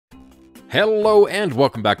Hello and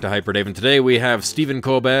welcome back to HyperDave, and today we have Stephen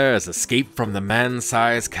Colbert's Escape from the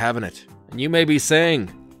Man-Sized Cabinet. And you may be saying,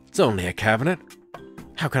 it's only a cabinet.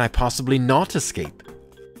 How can I possibly not escape?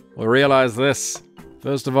 Well, realize this.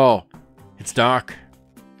 First of all, it's dark,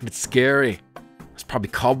 and it's scary. There's probably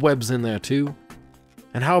cobwebs in there too.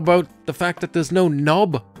 And how about the fact that there's no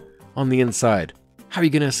knob on the inside? How are you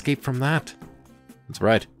going to escape from that? That's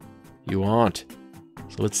right, you aren't.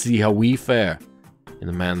 So let's see how we fare in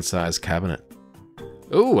the man-sized cabinet.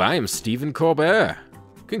 Oh, I am Stephen Colbert.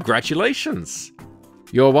 Congratulations!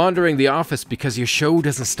 You're wandering the office because your show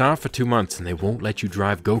doesn't start for 2 months and they won't let you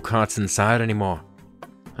drive go-karts inside anymore.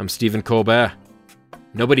 I'm Stephen Colbert.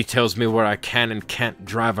 Nobody tells me where I can and can't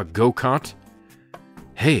drive a go-kart.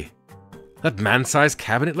 Hey, that man-sized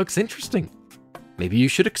cabinet looks interesting. Maybe you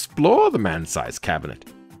should explore the man-sized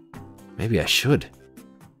cabinet. Maybe I should.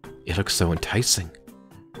 It looks so enticing.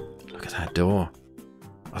 Look at that door.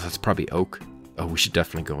 Oh, that's probably oak. Oh, we should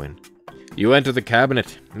definitely go in. You enter the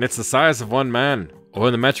cabinet, and it's the size of one man, or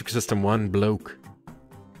in the metric system, one bloke.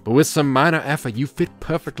 But with some minor effort, you fit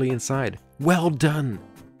perfectly inside. Well done!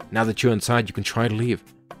 Now that you're inside, you can try to leave,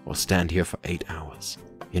 or stand here for 8 hours.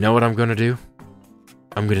 You know what I'm gonna do?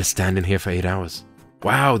 I'm gonna stand in here for 8 hours.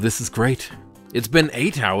 Wow, this is great. It's been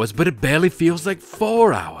 8 hours, but it barely feels like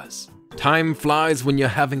 4 hours. Time flies when you're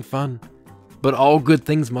having fun. But all good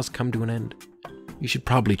things must come to an end. You should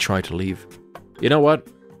probably try to leave. You know what?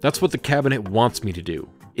 That's what the cabinet wants me to do.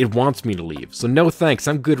 It wants me to leave, so no thanks,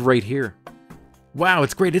 I'm good right here. Wow,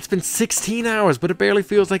 it's great. It's been 16 hours, but it barely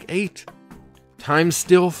feels like 8. Time's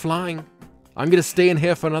still flying. I'm gonna stay in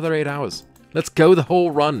here for another 8 hours. Let's go the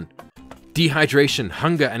whole run. Dehydration,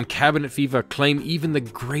 hunger, and cabinet fever claim even the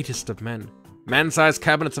greatest of men. Man-sized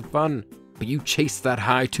cabinets are fun, but you chased that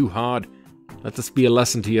high too hard. Let this be a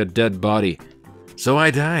lesson to your dead body. So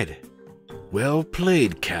I died. Well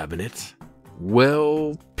played, cabinet.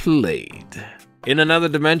 Well played. In another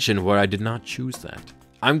dimension where I did not choose that,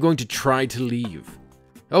 I'm going to try to leave.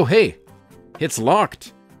 Oh hey, it's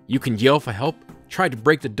locked. You can yell for help, try to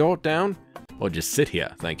break the door down, or just sit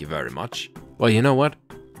here, thank you very much. Well, you know what?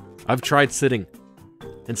 I've tried sitting,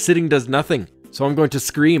 and sitting does nothing, so I'm going to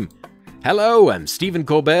scream. Hello, I'm Stephen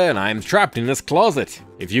Colbert, and I'm trapped in this closet.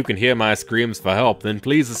 If you can hear my screams for help, then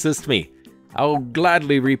please assist me. I'll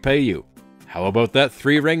gladly repay you. How about that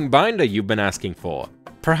 3-ring binder you've been asking for?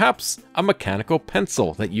 Perhaps a mechanical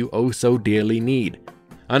pencil that you oh so dearly need.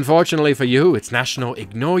 Unfortunately for you, it's National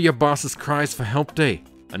Ignore Your Boss's Cries for Help Day.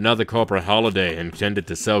 Another corporate holiday intended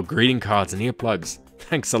to sell greeting cards and earplugs.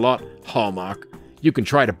 Thanks a lot, Hallmark. You can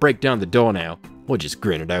try to break down the door now, or just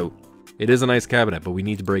grin it out. It is a nice cabinet, but we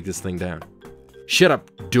need to break this thing down. Shut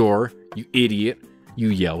up, door, you idiot. You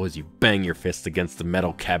yell as you bang your fists against the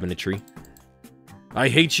metal cabinetry. I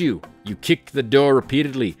hate you. You kick the door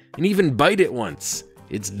repeatedly, and even bite it once.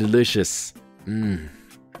 It's delicious.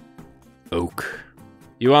 Oak.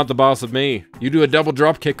 You aren't the boss of me. You do a double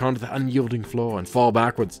drop kick onto the unyielding floor and fall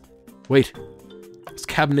backwards. Wait, this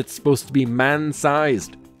cabinet's supposed to be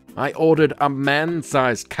man-sized. I ordered a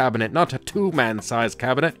man-sized cabinet, not a 2-man-sized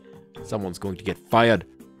cabinet. Someone's going to get fired.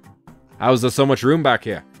 How is there so much room back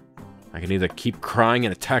here? I can either keep crying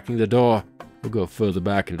and attacking the door, or go further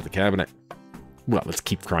back into the cabinet. Well, let's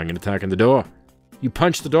keep crying and attacking the door. You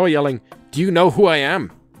punch the door yelling, "Do you know who I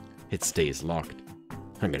am?" It stays locked.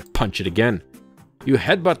 I'm gonna punch it again. You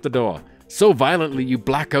headbutt the door, so violently you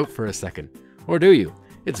black out for a second. Or do you?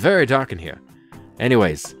 It's very dark in here.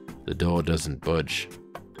 Anyways, the door doesn't budge.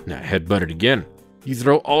 Now headbutt it again. You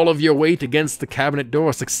throw all of your weight against the cabinet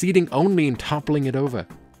door, succeeding only in toppling it over.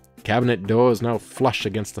 The cabinet door is now flush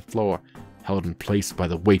against the floor, held in place by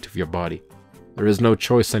the weight of your body. There is no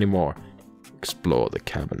choice anymore. Explore the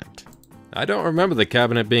cabinet. I don't remember the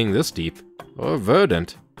cabinet being this deep, or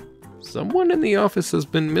verdant. Someone in the office has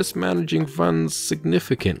been mismanaging funds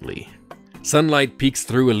significantly. Sunlight peeks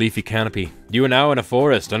through a leafy canopy. You are now in a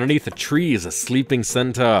forest. Underneath a tree is a sleeping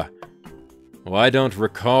centaur. Well, I don't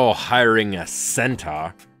recall hiring a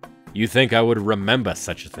centaur. You think I would remember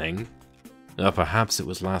such a thing? Perhaps it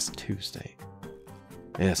was last Tuesday.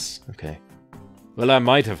 Yes, okay. Well, I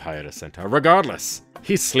might have hired a centaur. Regardless,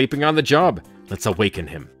 he's sleeping on the job. Let's awaken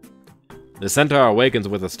him. The centaur awakens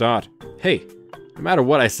with a start. Hey, no matter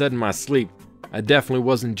what I said in my sleep, I definitely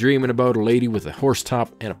wasn't dreaming about a lady with a horse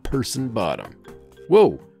top and a person bottom.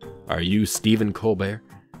 Whoa, are you Stephen Colbert?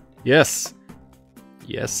 Yes.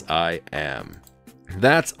 Yes, I am.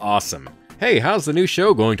 That's awesome. Hey, how's the new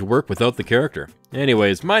show going to work without the character?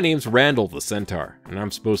 Anyways, my name's Randall the Centaur, and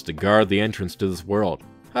I'm supposed to guard the entrance to this world.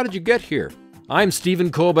 How did you get here? I'm Stephen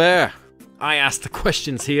Colbert. I asked the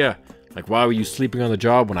questions here. Like, why were you sleeping on the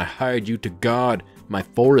job when I hired you to guard my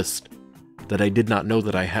forest? that I did not know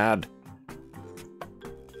that I had.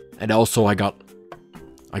 And also I got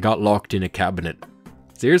locked in a cabinet.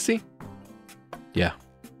 Seriously? Yeah.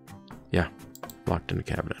 Yeah. Locked in a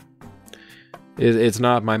cabinet. It's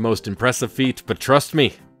not my most impressive feat, but trust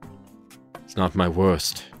me, it's not my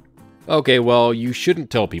worst. Okay, well, you shouldn't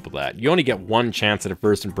tell people that. You only get one chance at a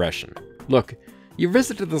first impression. Look, your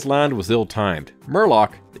visit to this land was ill-timed.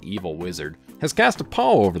 Murloc, the evil wizard, has cast a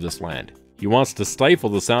pall over this land. He wants to stifle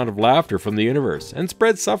the sound of laughter from the universe and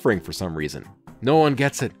spread suffering for some reason. No one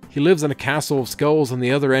gets it. He lives in a castle of skulls on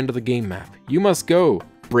the other end of the game map. You must go,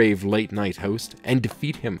 brave late-night host, and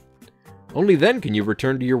defeat him. Only then can you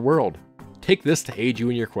return to your world. Take this to aid you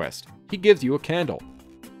in your quest. He gives you a candle.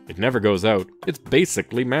 It never goes out. It's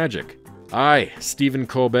basically magic. I, Stephen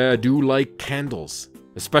Colbert, do like candles,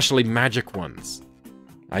 especially magic ones.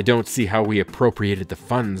 I don't see how we appropriated the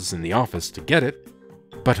funds in the office to get it,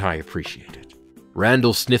 but I appreciate it.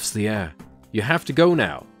 Randall sniffs the air. You have to go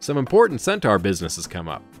now. Some important centaur business has come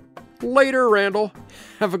up. Later, Randall.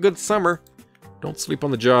 Have a good summer. Don't sleep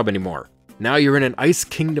on the job anymore. Now you're in an Ice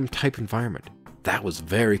Kingdom type environment. That was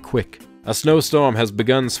very quick. A snowstorm has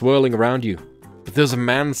begun swirling around you, but there's a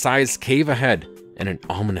man-sized cave ahead and an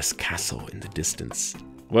ominous castle in the distance.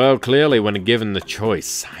 Well, clearly when given the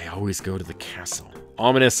choice, I always go to the castle.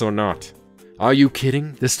 Ominous or not. Are you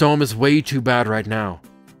kidding? The storm is way too bad right now.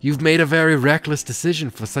 You've made a very reckless decision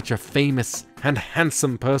for such a famous and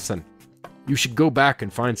handsome person. You should go back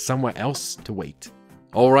and find somewhere else to wait.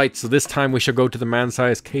 Alright, so this time we shall go to the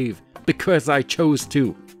man-sized cave, because I chose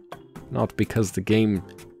to. Not because the game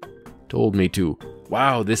told me to.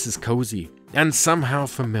 Wow, this is cozy, and somehow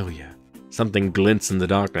familiar. Something glints in the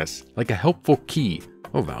darkness, like a helpful key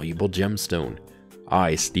or valuable gemstone.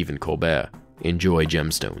 I, Stephen Colbert, enjoy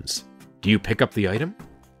gemstones. Do you pick up the item?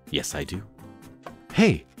 Yes, I do.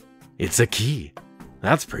 Hey, it's a key.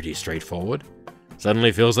 That's pretty straightforward.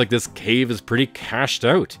 Suddenly feels like this cave is pretty cashed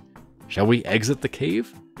out. Shall we exit the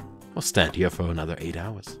cave? Or stand here for another 8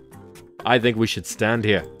 hours? I think we should stand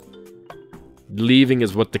here. Leaving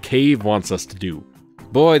is what the cave wants us to do.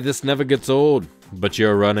 Boy, this never gets old, but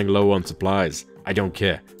you're running low on supplies. I don't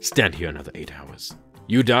care. Stand here another 8 hours.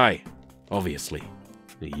 You die, obviously.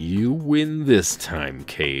 You win this time,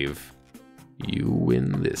 cave. You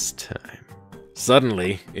win this time.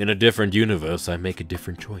 Suddenly, in a different universe, I make a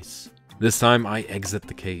different choice. This time, I exit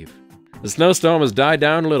the cave. The snowstorm has died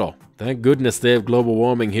down a little. Thank goodness they have global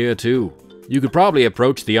warming here, too. You could probably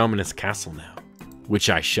approach the ominous castle now, which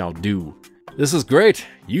I shall do. This is great.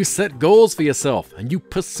 You set goals for yourself, and you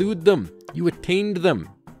pursued them. You attained them.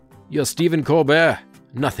 You're Stephen Colbert.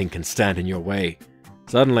 Nothing can stand in your way.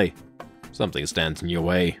 Suddenly, something stands in your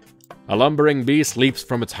way. A lumbering beast leaps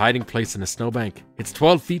from its hiding place in a snowbank. It's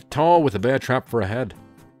 12 feet tall with a bear trap for a head.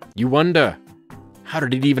 You wonder, how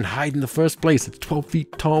did it even hide in the first place? It's 12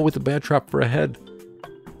 feet tall with a bear trap for a head.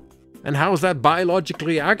 And how is that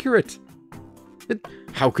biologically accurate?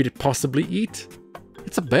 How could it possibly eat?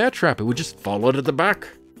 It's a bear trap. It would just fall out of the back.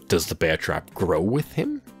 Does the bear trap grow with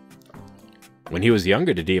him? When he was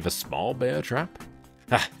younger, did he have a small bear trap?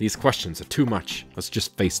 These questions are too much. Let's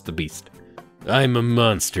just face the beast. I'm a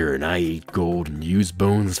monster and I eat gold and use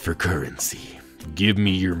bones for currency. Give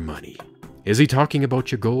me your money. Is he talking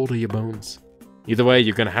about your gold or your bones? Either way,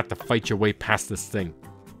 you're gonna have to fight your way past this thing.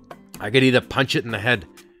 I could either punch it in the head,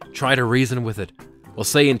 try to reason with it, or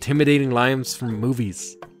say intimidating lines from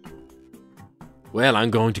movies. Well,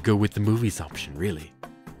 I'm going to go with the movies option, really.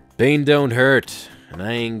 Pain don't hurt, and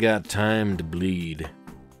I ain't got time to bleed.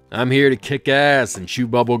 I'm here to kick ass and chew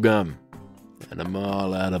bubblegum, and I'm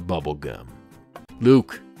all out of bubblegum.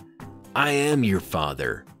 Luke, I am your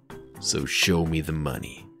father, so show me the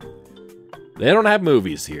money. They don't have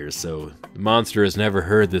movies here, so the monster has never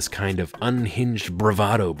heard this kind of unhinged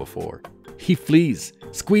bravado before. He flees,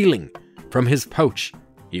 squealing. From his pouch,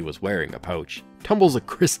 he was wearing a pouch, tumbles a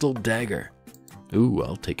crystal dagger. Ooh,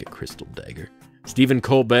 I'll take a crystal dagger. Stephen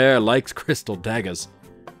Colbert likes crystal daggers.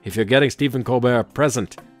 If you're getting Stephen Colbert a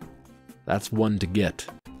present, that's one to get.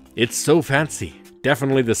 It's so fancy.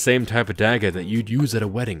 Definitely the same type of dagger that you'd use at a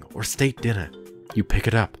wedding or state dinner. You pick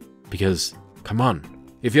it up, because, come on,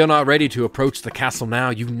 if you're not ready to approach the castle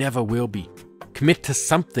now, you never will be. Commit to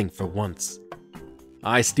something for once.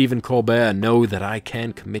 I, Stephen Colbert, know that I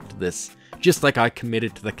can commit to this, just like I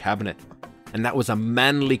committed to the cabinet. And that was a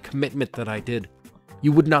manly commitment that I did.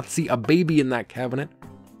 You would not see a baby in that cabinet.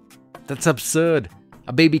 That's absurd.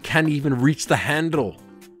 A baby can't even reach the handle.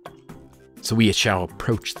 So we shall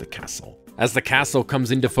approach the castle. As the castle comes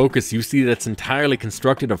into focus, you see that it's entirely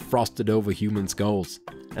constructed of frosted over human skulls.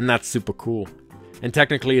 And that's super cool. And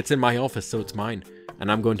technically it's in my office, so it's mine.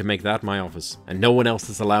 And I'm going to make that my office. And no one else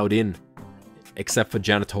is allowed in. except for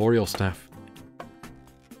janitorial staff.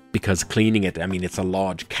 Because cleaning it, I mean, it's a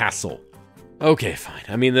large castle. Okay, fine.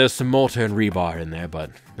 I mean, there's some mortar and rebar in there,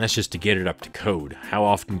 but that's just to get it up to code. How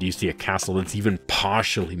often do you see a castle that's even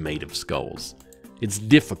partially made of skulls? It's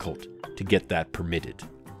difficult to get that permitted.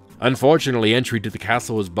 Unfortunately, entry to the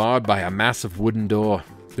castle is barred by a massive wooden door.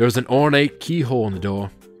 There's an ornate keyhole in the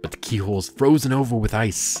door, but the keyhole is frozen over with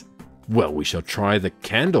ice. Well, we shall try the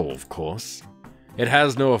candle, of course. It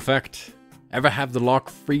has no effect. Ever have the lock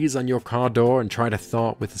freeze on your car door and try to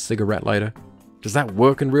thaw it with a cigarette lighter? Does that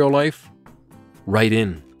work in real life? Write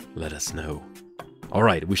in, let us know.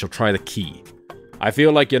 Alright, we shall try the key. I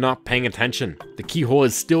feel like you're not paying attention. The keyhole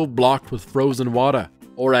is still blocked with frozen water,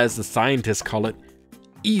 or as the scientists call it,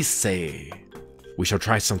 Issei. We shall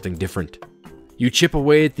try something different. You chip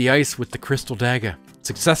away at the ice with the crystal dagger,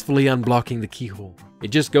 successfully unblocking the keyhole. It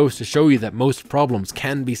just goes to show you that most problems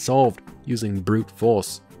can be solved using brute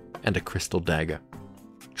force and a crystal dagger.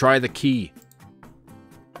 Try the key.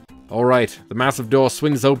 Alright, the massive door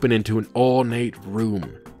swings open into an ornate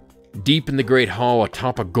room. Deep in the great hall,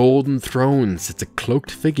 atop a golden throne, sits a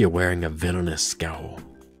cloaked figure wearing a villainous scowl.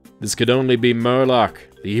 This could only be Murloc,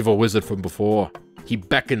 the evil wizard from before. He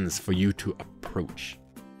beckons for you to approach.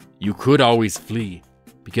 You could always flee,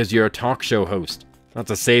 because you're a talk show host, not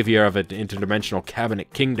the savior of an interdimensional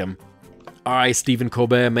cabinet kingdom. I, Stephen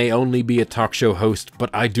Colbert, may only be a talk show host, but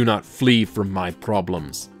I do not flee from my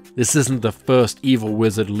problems. This isn't the first evil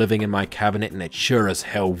wizard living in my cabinet, and it sure as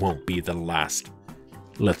hell won't be the last.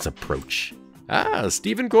 Let's approach. Ah,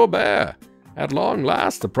 Stephen Colbert! At long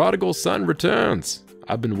last, the prodigal son returns.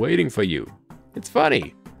 I've been waiting for you. It's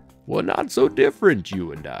funny. We're not so different,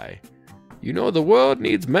 you and I. You know, the world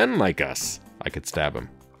needs men like us. I could stab him.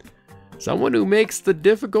 Someone who makes the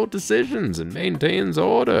difficult decisions and maintains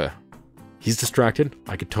order. He's distracted.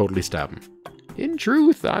 I could totally stab him. In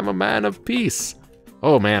truth, I'm a man of peace.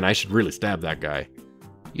 Oh man, I should really stab that guy.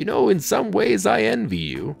 You know, in some ways I envy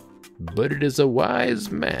you, but it is a wise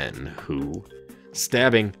man who...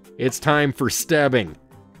 Stabbing. It's time for stabbing.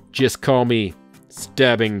 Just call me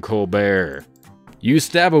Stabbing Colbert. You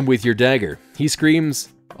stab him with your dagger. He screams,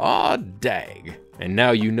 "Aw, dag." And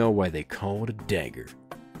now you know why they call it a dagger.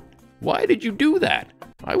 Why did you do that?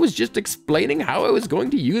 I was just explaining how I was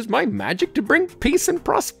going to use my magic to bring peace and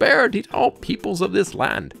prosperity to all peoples of this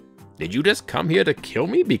land. Did you just come here to kill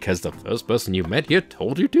me because the first person you met here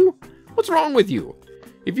told you to? What's wrong with you?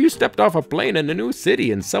 If you stepped off a plane in a new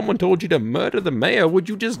city and someone told you to murder the mayor, would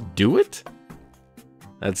you just do it?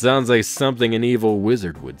 That sounds like something an evil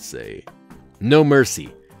wizard would say. No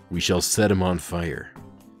mercy. We shall set him on fire.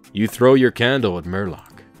 You throw your candle at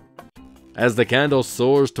Murloc. As the candle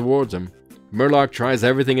soars towards him, Murloc tries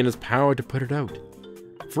everything in his power to put it out.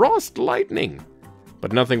 Frost lightning!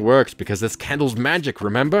 But nothing works because this candle's magic,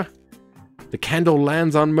 remember? The candle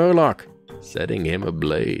lands on Murloc, setting him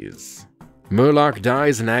ablaze. Murloc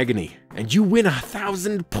dies in agony, and you win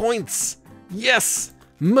 1,000 points! Yes!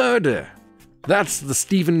 Murder! That's the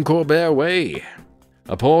Stephen Colbert way.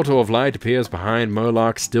 A portal of light appears behind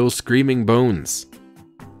Murloc's still screaming bones.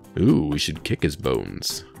 Ooh, we should kick his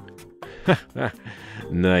bones.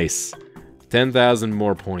 Nice. 10,000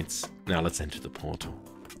 more points. Now let's enter the portal.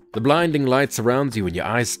 The blinding light surrounds you and your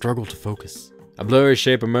eyes struggle to focus. A blurry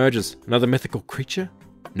shape emerges. Another mythical creature?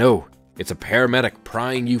 No, it's a paramedic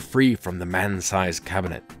prying you free from the man-sized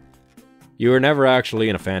cabinet. You were never actually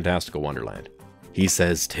in a fantastical wonderland, he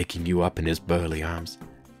says, taking you up in his burly arms.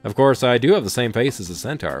 Of course, I do have the same face as a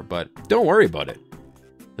centaur, but don't worry about it.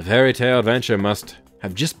 The fairy tale adventure must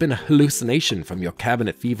have just been a hallucination from your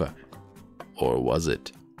cabinet fever. Or was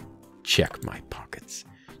it? Check my pockets.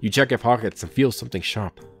 You check your pockets and feel something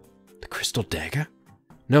sharp. The crystal dagger?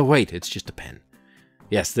 No, wait, it's just a pen.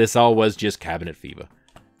 Yes, this all was just cabinet fever.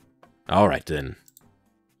 Alright then.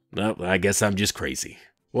 Well, I guess I'm just crazy.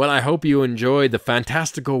 Well, I hope you enjoyed the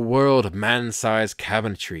fantastical world of man-sized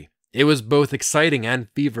cabinetry. It was both exciting and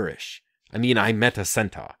feverish. I mean, I met a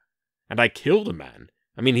centaur. And I killed a man.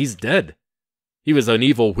 I mean, he's dead. He was an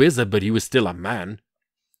evil wizard, but he was still a man.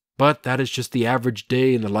 But that is just the average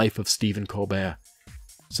day in the life of Stephen Colbert.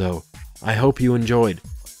 So, I hope you enjoyed.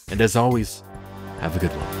 And as always, have a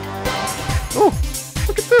good one. Oh,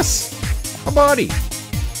 look at this! A body!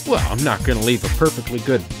 Well, I'm not gonna leave a perfectly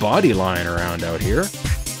good body lying around out here.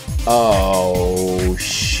 Oh,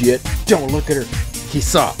 shit. Don't look at her. He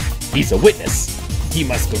saw. He's a witness. He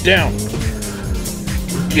must go down.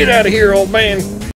 Get out of here, old man!